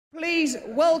please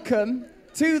welcome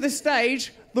to the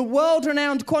stage the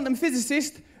world-renowned quantum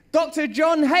physicist, Dr.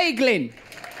 John Hagelin.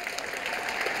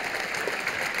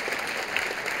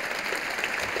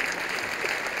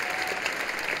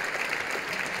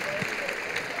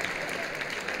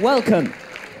 Welcome.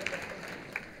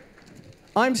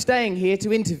 I'm staying here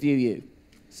to interview you,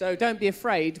 so don't be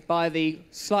afraid by the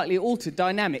slightly altered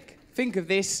dynamic. Think of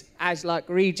this as like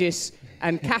Regis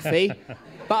and Kathy,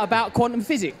 but about quantum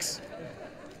physics.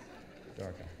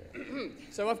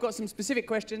 So I've got some specific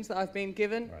questions that I've been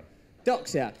given. Right.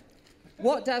 Doctor,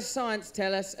 what does science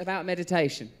tell us about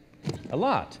meditation? A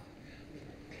lot.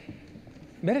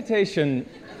 Meditation...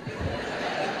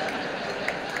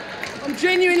 I'm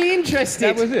genuinely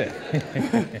interested. That was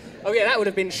it. Oh yeah, that would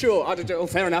have been short. I'd have done, oh,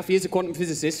 fair enough, he is a quantum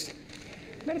physicist.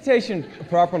 Meditation,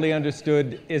 properly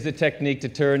understood, is a technique to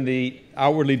turn the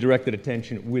outwardly directed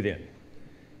attention within,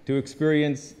 to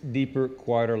experience deeper,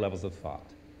 quieter levels of thought,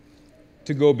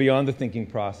 to go beyond the thinking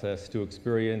process, to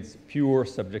experience pure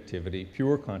subjectivity,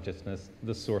 pure consciousness,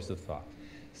 the source of thought.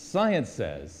 Science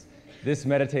says this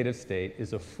meditative state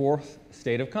is a fourth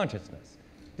state of consciousness,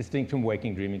 distinct from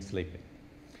waking, dreaming, sleeping.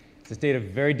 It's a state of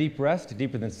very deep rest,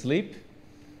 deeper than sleep,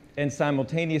 and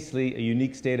simultaneously a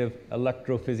unique state of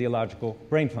electrophysiological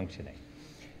brain functioning.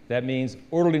 That means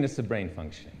orderliness of brain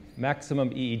functioning, maximum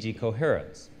EEG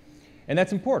coherence. And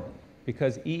that's important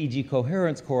because EEG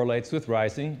coherence correlates with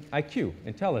rising IQ,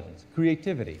 intelligence,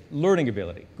 creativity, learning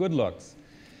ability, good looks,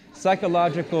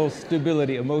 psychological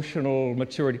stability, emotional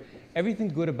maturity. Everything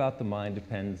good about the mind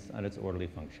depends on its orderly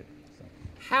function.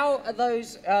 How are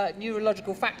those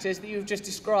neurological factors that you've just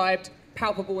described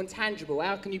palpable and tangible?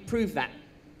 How can you prove that?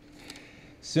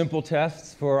 Simple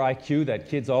tests for IQ that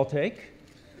kids all take,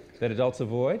 that adults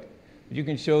avoid. You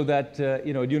can show that,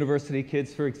 university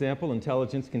kids, for example,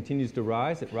 intelligence continues to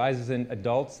rise. It rises in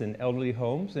adults in elderly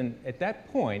homes, and at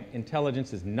that point,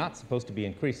 intelligence is not supposed to be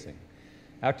increasing.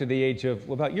 After the age of,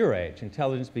 well, about your age,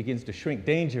 intelligence begins to shrink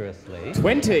dangerously.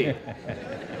 20!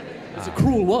 It's a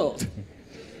cruel world.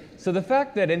 So the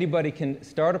fact that anybody can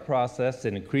start a process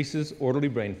that increases orderly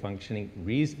brain functioning,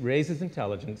 raises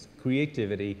intelligence,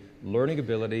 creativity, learning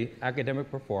ability, academic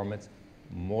performance,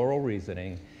 moral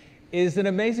reasoning, is an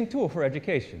amazing tool for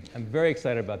education. I'm very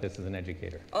excited about this as an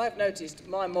educator. I've noticed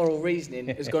my moral reasoning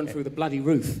has gone through the bloody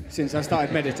roof since I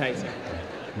started meditating.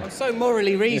 I'm so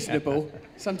morally reasonable,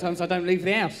 sometimes I don't leave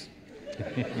the house.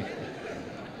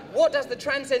 What does the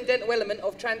transcendental element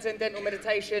of transcendental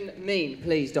meditation mean,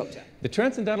 please, Doctor? The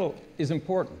transcendental is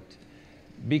important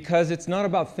because it's not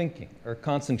about thinking or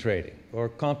concentrating or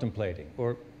contemplating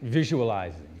or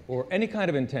visualizing or any kind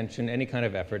of intention, any kind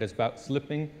of effort. It's about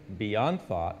slipping beyond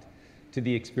thought to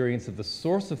the experience of the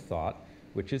source of thought,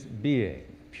 which is being,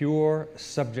 pure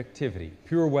subjectivity,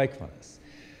 pure wakefulness.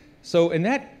 So when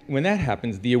that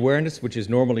happens, the awareness, which is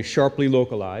normally sharply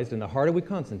localized, and the harder we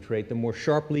concentrate, the more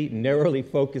sharply, narrowly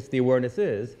focused the awareness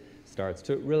is, starts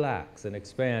to relax and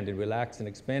expand and relax and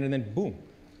expand, and then boom,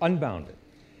 unbounded.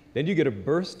 Then you get a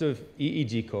burst of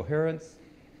EEG coherence,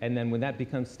 and then when that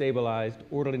becomes stabilized,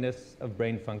 orderliness of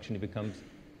brain function becomes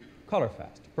color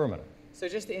fast, permanent. So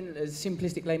just in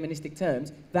simplistic laymanistic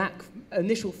terms, that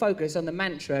initial focus on the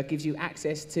mantra gives you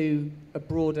access to a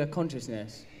broader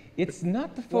consciousness. It's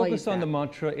not the focus on the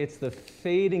mantra, it's the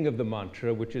fading of the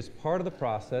mantra, which is part of the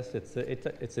process.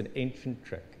 It's an ancient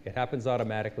trick. It happens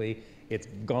automatically. It's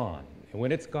gone. And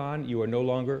when it's gone, you are no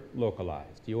longer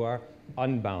localized. You are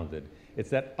unbounded. It's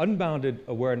that unbounded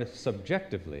awareness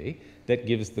subjectively that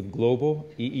gives the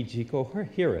global EEG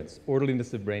coherence,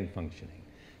 orderliness of brain functioning.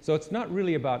 So it's not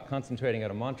really about concentrating on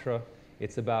a mantra,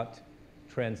 it's about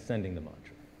transcending the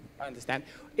mantra. I understand.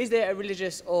 Is there a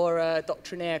religious or a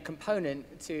doctrinaire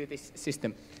component to this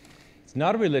system? It's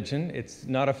not a religion, it's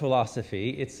not a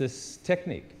philosophy, it's this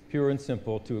technique, pure and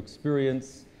simple, to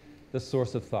experience the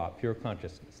source of thought, pure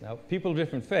consciousness. Now, people of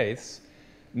different faiths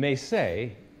may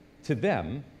say, to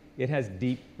them, it has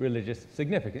deep religious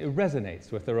significance. It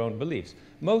resonates with their own beliefs.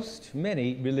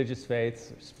 Many religious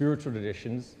faiths, spiritual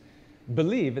traditions,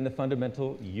 believe in the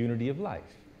fundamental unity of life,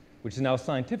 which is now a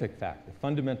scientific fact, the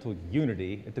fundamental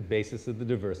unity at the basis of the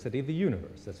diversity of the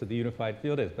universe. That's what the unified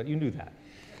field is, but you knew that.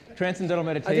 Transcendental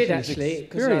meditation I did actually,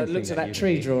 because I looked at that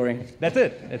tree drawing. That's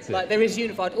it, that's it. Like there is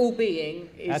unified, all being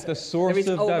is... At the source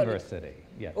of diversity,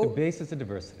 yeah, the basis of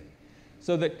diversity.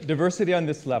 So that diversity on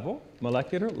this level,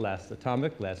 molecular, less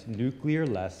atomic, less nuclear,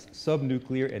 less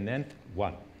subnuclear, and then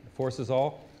one. The force is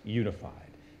all unified.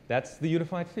 That's the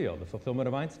unified field, the fulfillment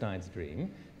of Einstein's dream.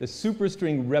 The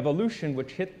superstring revolution,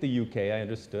 which hit the UK, I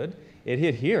understood, it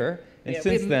hit here, and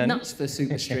since then... nuts for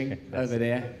superstring over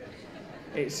there.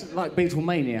 It's like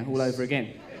Beatlemania all over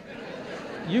again.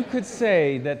 you could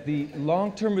say that the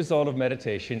long-term result of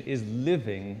meditation is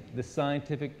living the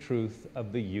scientific truth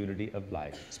of the unity of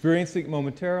life, experiencing it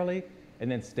momentarily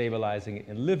and then stabilizing it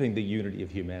and living the unity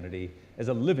of humanity as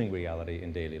a living reality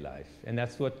in daily life. And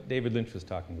that's what David Lynch was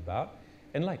talking about,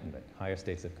 enlightenment, higher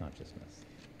states of consciousness.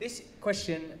 This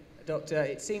question, Doctor,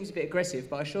 it seems a bit aggressive,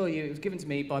 but I assure you it was given to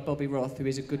me by Bobby Roth, who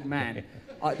is a good man.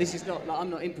 This is not, like, I'm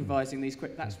not improvising these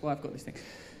questions, that's why I've got this thing.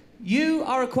 You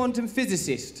are a quantum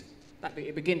physicist.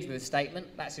 It begins with a statement,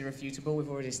 that's irrefutable, we've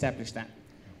already established that.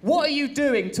 What are you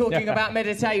doing talking about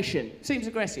meditation? Seems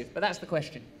aggressive, but that's the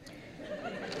question.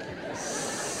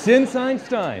 Since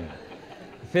Einstein,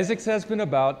 physics has been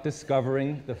about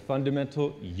discovering the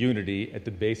fundamental unity at the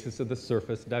basis of the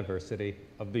surface diversity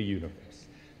of the universe.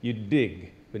 You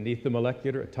dig beneath the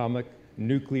molecular, atomic,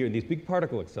 nuclear, and these big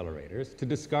particle accelerators to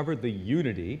discover the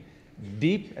unity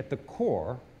deep at the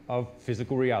core of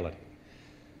physical reality.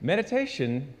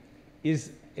 Meditation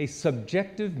is a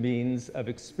subjective means of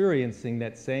experiencing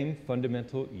that same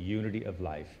fundamental unity of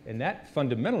life. And that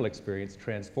fundamental experience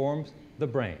transforms the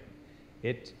brain.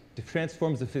 It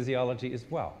transforms the physiology as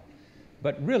well.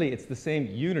 But really, it's the same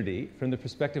unity from the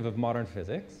perspective of modern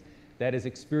physics that is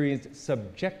experienced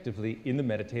subjectively in the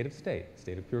meditative state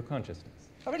of pure consciousness.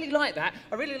 I really like that.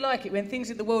 I really like it when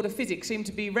things in the world of physics seem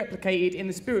to be replicated in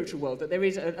the spiritual world, that there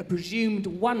is a presumed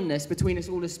oneness between us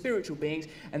all as spiritual beings,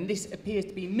 and this appears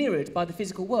to be mirrored by the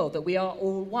physical world, that we are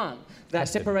all one, that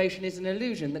separation is an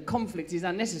illusion, that conflict is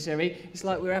unnecessary. It's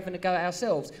like we're having a go at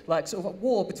ourselves, like sort of a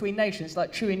war between nations,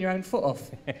 like chewing your own foot off.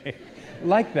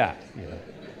 Like that. Yeah.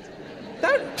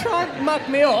 Don't try and mug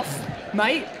me off,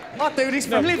 mate. I do this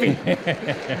for a living.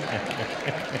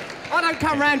 I don't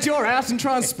come round your house and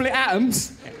try and split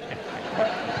atoms.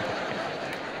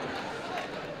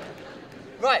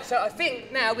 Right, so I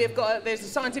think now there's a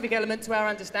scientific element to our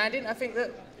understanding. I think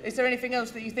that, is there anything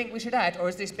else that you think we should add, or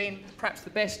has this been perhaps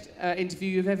the best interview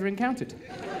you've ever encountered?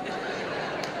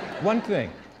 One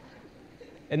thing,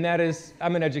 and that is,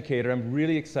 I'm an educator. I'm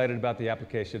really excited about the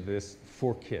application of this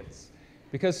for kids.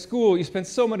 Because school, you spend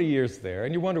so many years there,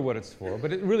 and you wonder what it's for,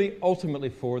 but it's really ultimately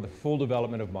for the full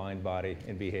development of mind, body,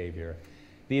 and behavior.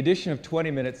 The addition of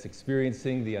 20 minutes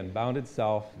experiencing the unbounded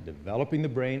self, developing the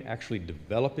brain, actually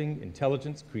developing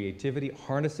intelligence, creativity,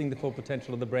 harnessing the full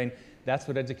potential of the brain, that's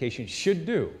what education should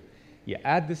do. You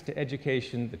add this to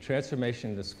education, the transformation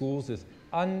in the schools is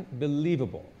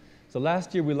unbelievable. So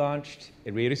last year we launched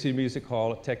at Radio City Music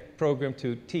Hall a tech program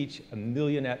to teach 1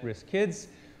 million at-risk kids.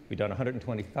 We've done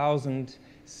 120,000.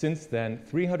 Since then,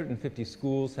 350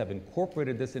 schools have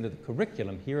incorporated this into the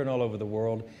curriculum here and all over the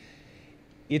world.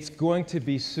 It's going to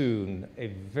be soon a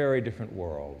very different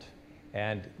world.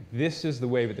 And this is the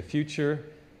wave of the future.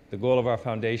 The goal of our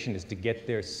foundation is to get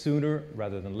there sooner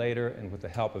rather than later. And with the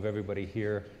help of everybody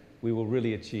here, we will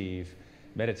really achieve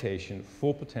meditation,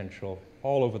 full potential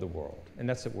all over the world. And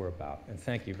that's what we're about. And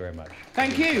thank you very much.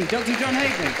 Thank you, Dr. John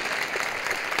Hagelin.